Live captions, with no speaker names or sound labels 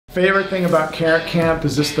Favorite thing about Carrot Camp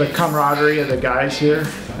is just the camaraderie of the guys here.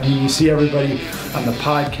 I mean, you see everybody on the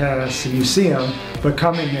podcast and you see them, but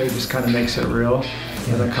coming here just kind of makes it real.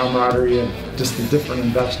 You know, the camaraderie of just the different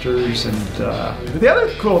investors. And the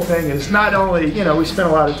other cool thing is not only, you know, we spent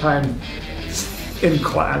a lot of time in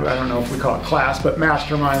class, I don't know if we call it class, but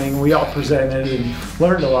masterminding. We all presented and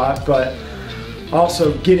learned a lot, but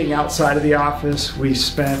also getting outside of the office. We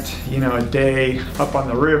spent, you know, a day up on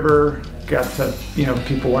the river. Got to, you know,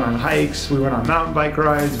 people went on hikes, we went on mountain bike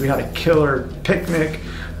rides, we had a killer picnic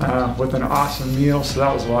with an awesome meal, so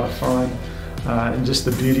that was a lot of fun. And just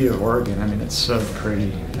the beauty of Oregon, I mean, it's so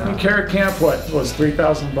pretty. Carrot Camp, what was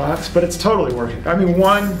 $3,000, but it's totally worth it. I mean,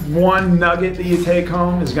 one nugget that you take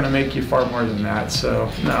home is going to make you far more than that. So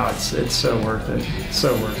no, it's so worth it. It's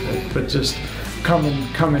so worth it. But just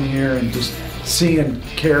coming here and just seeing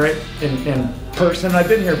Carrot in person. I've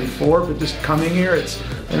been here before, but just coming here,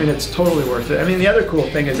 I mean, it's totally worth it. I mean, the other cool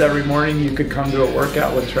thing is every morning you could come to a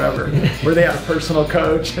workout with Trevor, where they had a personal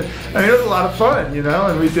coach. I mean, it was a lot of fun, you know,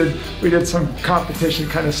 and we did some competition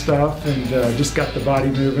kind of stuff and just got the body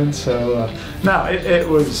moving. So no, it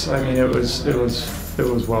was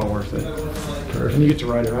well worth it. And you get to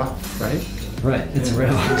ride it out, right? Right, it's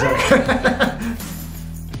real. Exactly.